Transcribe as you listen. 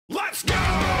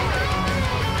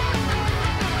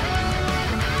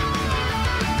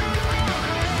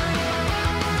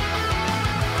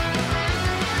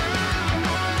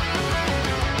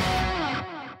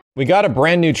We got a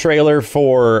brand new trailer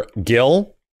for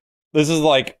Gill. This is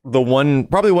like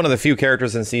probably one of the few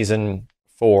characters in season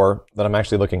 4 that I'm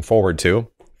actually looking forward to.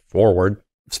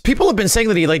 People have been saying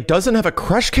that he like doesn't have a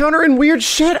crush counter and weird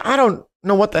shit. I don't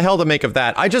know what the hell to make of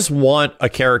that. I just want a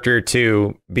character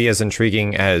to be as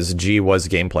intriguing as G was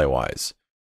gameplay wise.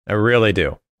 I really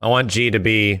do. I want G to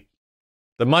be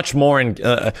the much more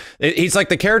he's like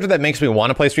the character that makes me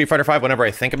want to play Street Fighter V whenever I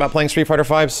think about playing Street Fighter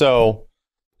V. So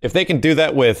if they can do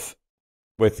that with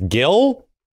Gill,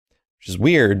 which is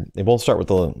weird, they both start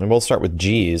with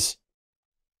G's.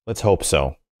 Let's hope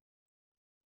so.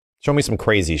 Show me some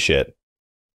crazy shit.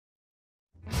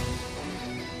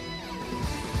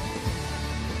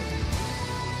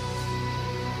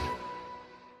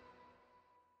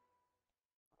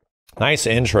 Nice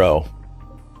intro.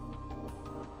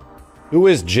 Who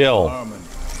is Gill? Harmony.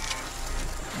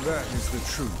 That is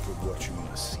the truth of what you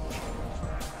must see.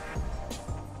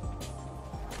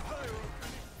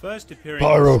 First appearing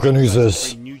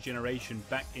Pyrokinesis. in New Generation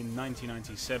back in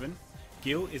 1997,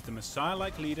 Gill is the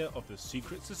messiah-like leader of the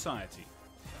Secret Society.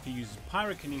 He uses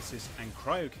pyrokinesis and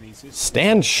cryokinesis.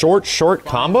 Stand short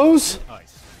combos?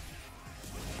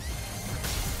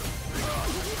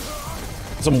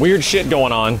 Some weird shit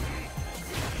going on.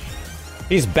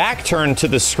 He's back turned to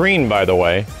the screen, by the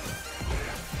way.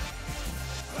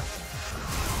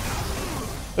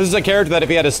 This is a character that if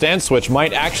he had a stance switch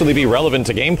might actually be relevant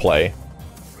to gameplay.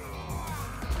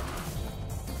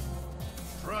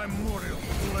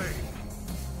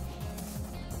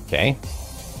 Okay.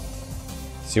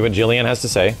 See what Jillian has to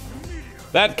say.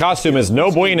 That costume is no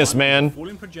buenos, man.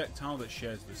 Falling projectile that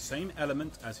shares the same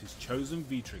element as his chosen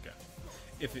V-trigger.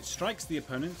 If it strikes the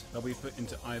opponent, they'll be put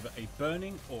into either a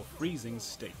burning or freezing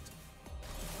state.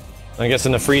 I guess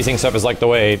in the freezing stuff is like the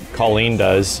way Colleen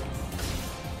does.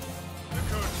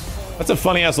 That's a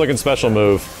funny ass looking special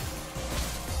move.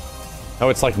 Oh,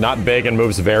 it's like not big and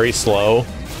moves very slow.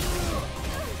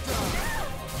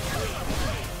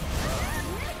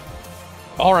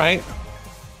 All right.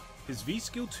 His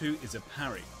V-skill 2 is a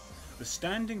parry. The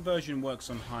standing version works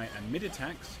on high and mid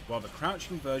attacks, while the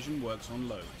crouching version works on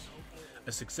lows.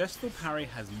 A successful parry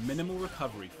has minimal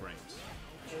recovery frames.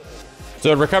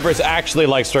 So it recovers actually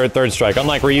like third strike,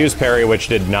 unlike Ryu's parry, which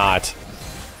did not.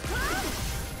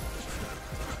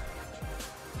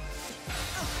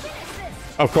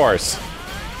 Of course.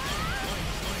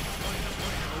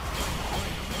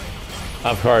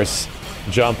 Of course.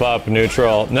 Jump up,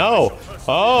 neutral. No!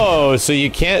 Oh, so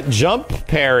you can't jump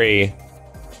parry.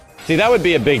 See, that would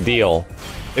be a big deal.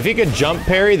 If he could jump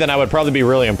parry, then I would probably be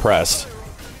really impressed.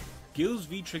 Gill's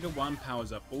V-Trigger 1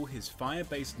 powers up all his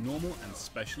fire-based normal and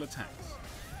special attacks.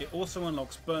 It also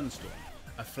unlocks Burnstorm,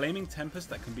 a flaming tempest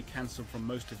that can be cancelled from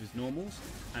most of his normals,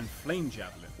 and Flame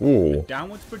Javelin, a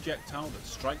downwards projectile that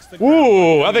strikes the ground.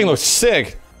 Ooh, that thing looks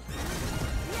sick.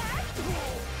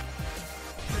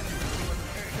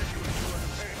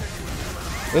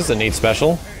 This is a neat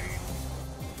special.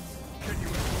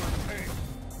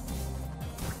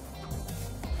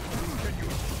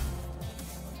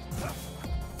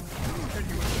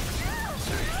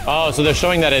 Oh, so they're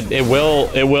showing that it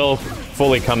will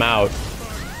fully come out.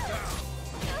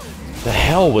 The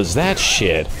hell was that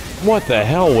shit? What the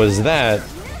hell was that?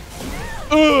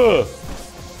 Ugh!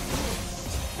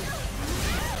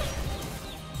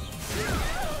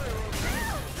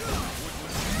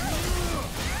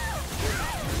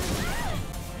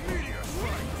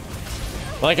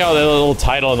 I like how the little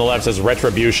title on the left says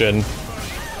Retribution.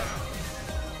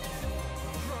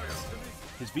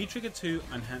 His V-Trigger 2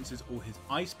 enhances all his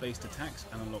ice-based attacks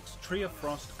and unlocks Tree of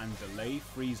Frost and Delay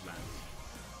Freeze Lands.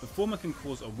 The former can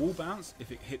cause a wall bounce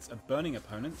if it hits a burning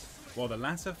opponent, while the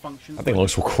latter functions... That thing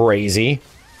looks crazy.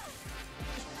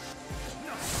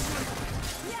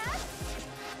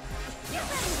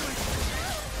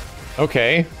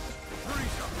 Okay.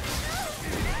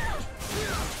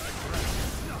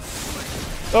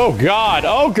 Oh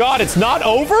god, it's not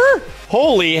over?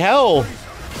 Holy hell.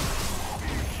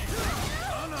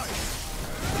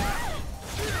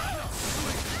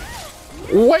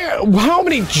 How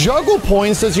many juggle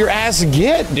points does your ass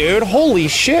get, dude? Holy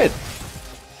shit.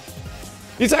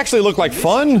 These actually look like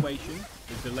fun. The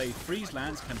delayed freeze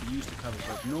lands can be used to cover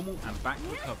both normal and back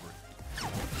recovery.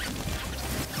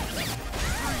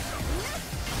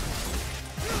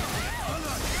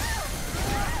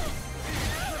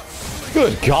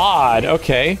 Good god,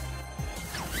 okay.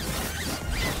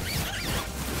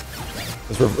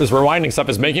 This rewinding stuff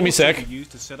is making me sick.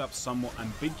 Used to set up somewhat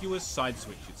ambiguous side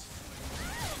switches.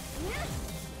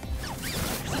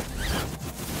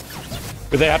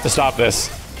 But they have to stop this.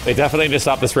 They definitely need to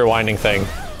stop this rewinding thing.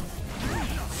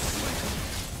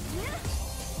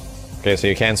 Okay, so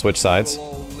you can switch sides. We'll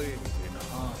all live in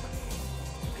harmony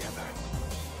together.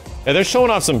 Yeah, they're showing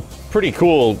off some pretty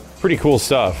cool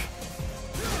stuff.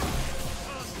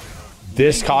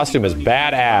 This costume is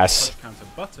badass. Counter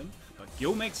button, but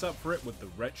Gill makes up for it with the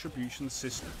retribution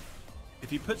system.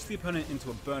 If he puts the opponent into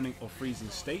a burning or freezing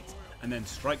state, and then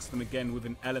strikes them again with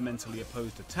an elementally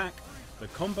opposed attack, the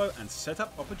combo and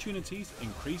setup opportunities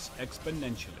increase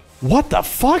exponentially. What the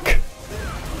fuck?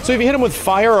 So if you hit him with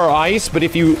fire or ice, but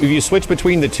if you switch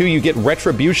between the two, you get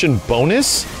retribution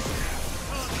bonus?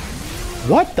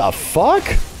 What the fuck?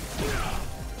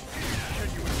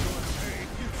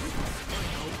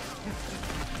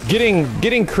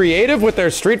 Getting creative with their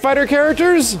Street Fighter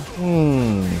characters?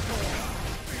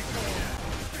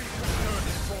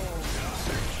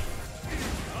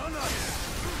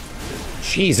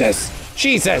 Jesus.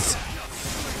 Jesus!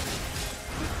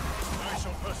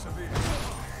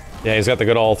 Yeah, he's got the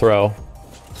good all throw.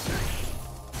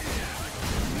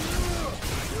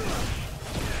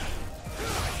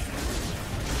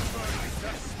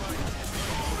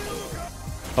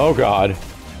 Oh god.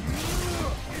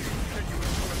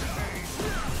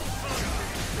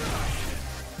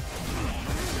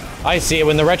 I see it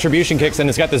when the retribution kicks in,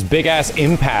 it's got this big ass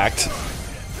impact.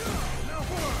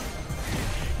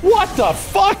 What the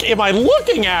fuck am I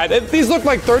looking at? These look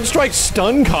like third strike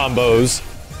stun combos.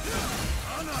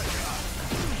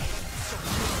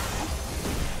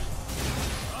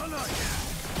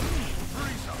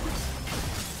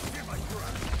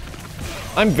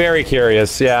 I'm very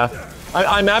curious, yeah.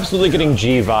 I'm absolutely getting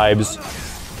G vibes.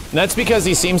 And that's because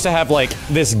he seems to have, like,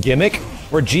 this gimmick,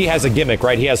 where G has a gimmick,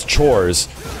 right? He has chores.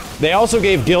 They also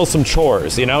gave Gill some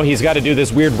chores, you know? He's got to do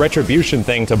this weird retribution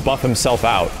thing to buff himself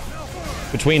out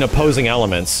between opposing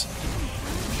elements.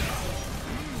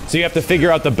 So you have to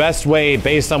figure out the best way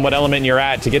based on what element you're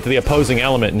at to get to the opposing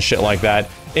element and shit like that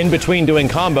in between doing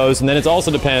combos, and then it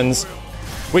also depends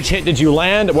which hit did you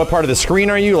land, what part of the screen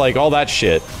are you, like all that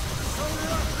shit.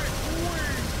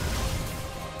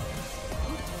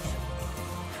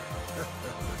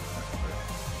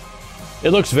 It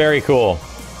looks very cool.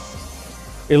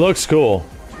 It looks cool.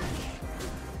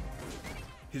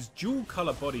 His dual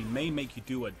color body may make you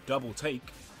do a double take,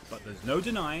 but there's no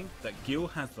denying that Gill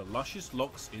has the luscious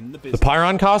locks in the business. The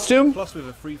Pyron costume Plus with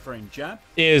a free frame jab,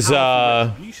 is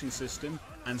retribution system,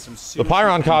 and some the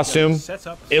Pyron costume.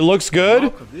 Setups, It looks good,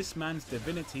 of this man's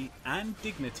divinity and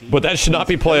dignity, but that should not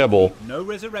be playable. No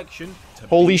resurrection to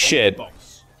Holy beat shit. the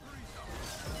boss.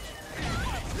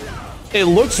 It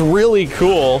looks really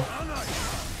cool.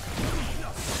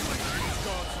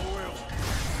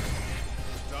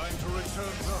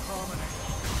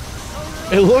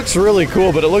 It looks really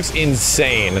cool, but it looks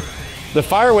insane. The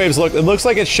fire waves look, it looks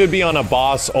like it should be on a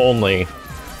boss only,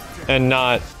 and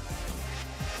not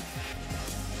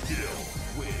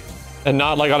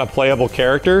like on a playable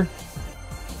character.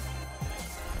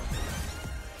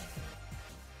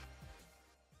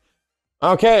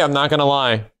 Okay, I'm not gonna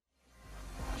lie.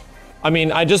 I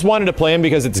mean, I just wanted to play him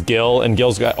because it's Gill, and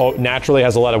Gill's got, naturally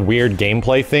has a lot of weird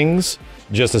gameplay things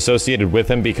just associated with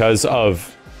him because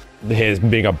of his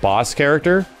being a boss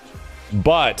character.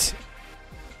 But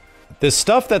the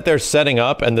stuff that they're setting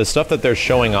up and the stuff that they're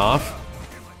showing off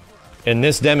in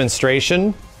this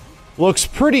demonstration looks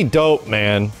pretty dope,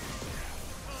 man.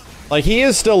 Like, he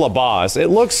is still a boss. It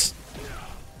looks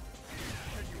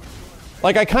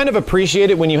like, I kind of appreciate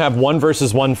it when you have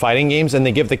 1v1 fighting games and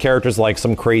they give the characters like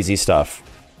some crazy stuff,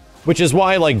 which is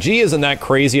why, like, G isn't that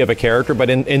crazy of a character, but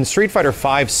in Street Fighter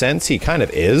V sense he kind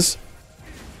of is.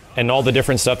 And all the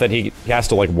different stuff that he has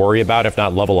to, like, worry about, if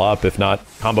not level up, if not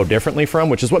combo differently from,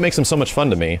 which is what makes him so much fun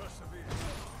to me.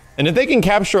 And if they can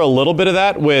capture a little bit of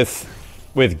that with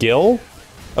Gill,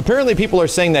 apparently people are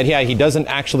saying that, yeah, he doesn't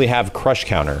actually have crush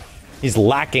counter. He's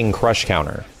lacking crush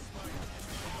counter.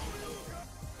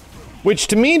 Which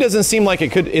to me doesn't seem like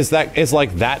it is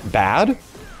like that bad.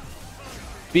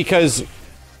 Because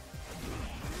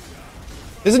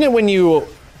isn't it when you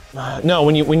no,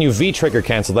 when you V-trigger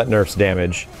cancel, that nerfs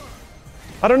damage.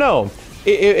 I don't know.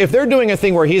 If they're doing a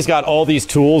thing where he's got all these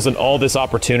tools and all this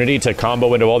opportunity to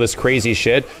combo into all this crazy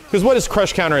shit, because what does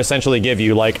Crush Counter essentially give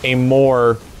you? Like a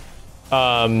more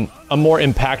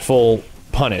impactful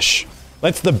punish.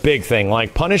 That's the big thing,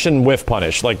 like punish and whiff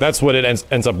punish. Like that's what it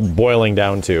ends up boiling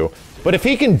down to. But if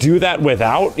he can do that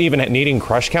without even needing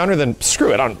Crush Counter, then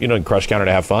screw it. You don't need Crush Counter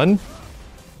to have fun.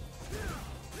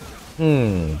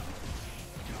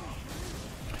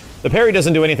 The parry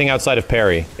doesn't do anything outside of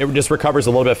parry. It just recovers a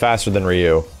little bit faster than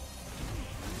Ryu.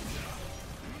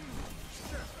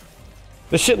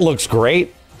 This shit looks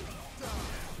great.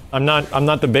 I'm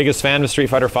not the biggest fan of Street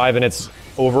Fighter V and its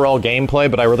overall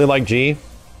gameplay, but I really like G.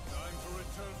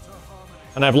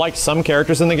 And I've liked some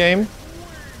characters in the game.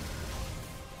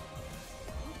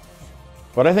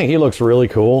 But I think he looks really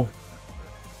cool.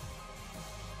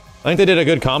 I think they did a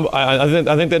good combo. I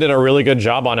think they did a really good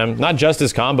job on him. Not just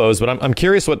his combos, but I'm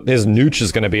curious what his nooch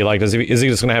is going to be like. Is he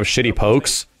just going to have shitty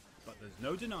pokes?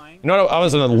 You know what? I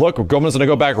was going to look. Goman's going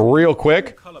to go back real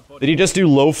quick. Did he just do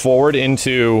low forward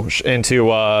into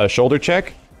shoulder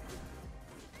check?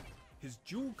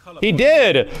 He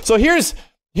did. So here's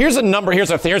a number. Here's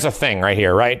a thing right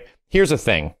here. Right. Here's a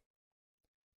thing.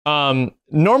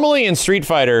 Normally in Street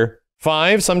Fighter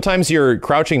 5, sometimes your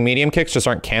crouching medium kicks just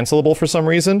aren't cancelable for some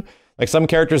reason. Like some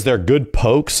characters, their good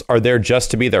pokes are there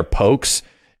just to be their pokes,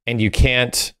 and you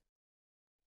can't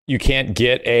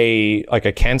get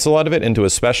a cancel out of it into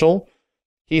a special.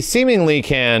 He seemingly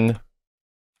can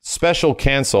special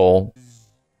cancel.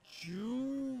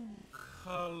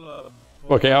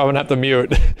 Okay, I'm gonna have to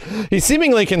mute. He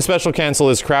seemingly can special cancel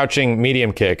his crouching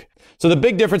medium kick. So the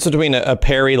big difference between a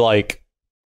parry like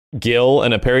Gill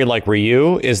and a parry like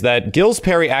Ryu is that Gill's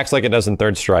parry acts like it does in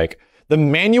Third Strike. The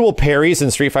manual parries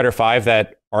in Street Fighter V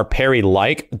that are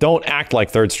parry-like don't act like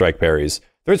Third Strike parries.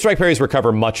 Third Strike parries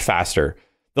recover much faster.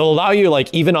 They'll allow you,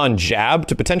 like, even on jab,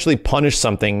 to potentially punish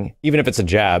something, even if it's a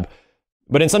jab.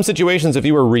 But in some situations, if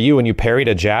you were Ryu and you parried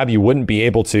a jab, you wouldn't be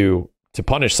able to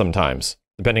punish sometimes,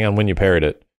 depending on when you parried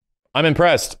it. I'm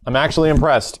impressed. I'm actually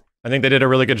impressed. I think they did a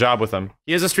really good job with him.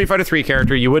 He is a Street Fighter 3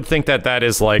 character. You would think that that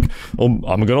is like, oh,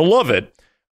 I'm gonna love it.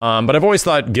 But I've always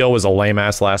thought Gill was a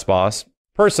lame-ass last boss.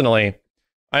 Personally,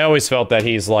 I always felt that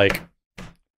he's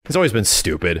always been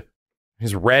stupid.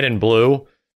 He's red and blue.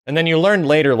 And then you learn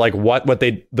later, like,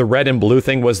 the red and blue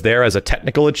thing was there as a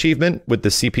technical achievement with the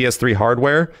CPS3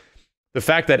 hardware. The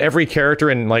fact that every character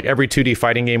in, like, every 2D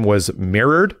fighting game was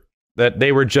mirrored. That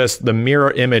they were just the mirror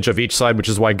image of each side, which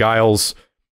is why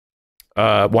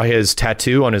why his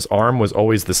tattoo on his arm was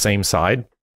always the same side.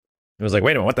 It was like,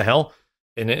 wait a minute, what the hell?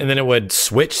 And then it would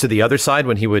switch to the other side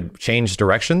when he would change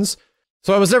directions.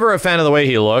 So I was never a fan of the way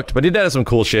he looked, but he did have some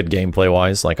cool shit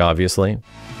gameplay-wise, like, obviously.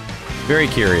 Very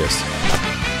curious.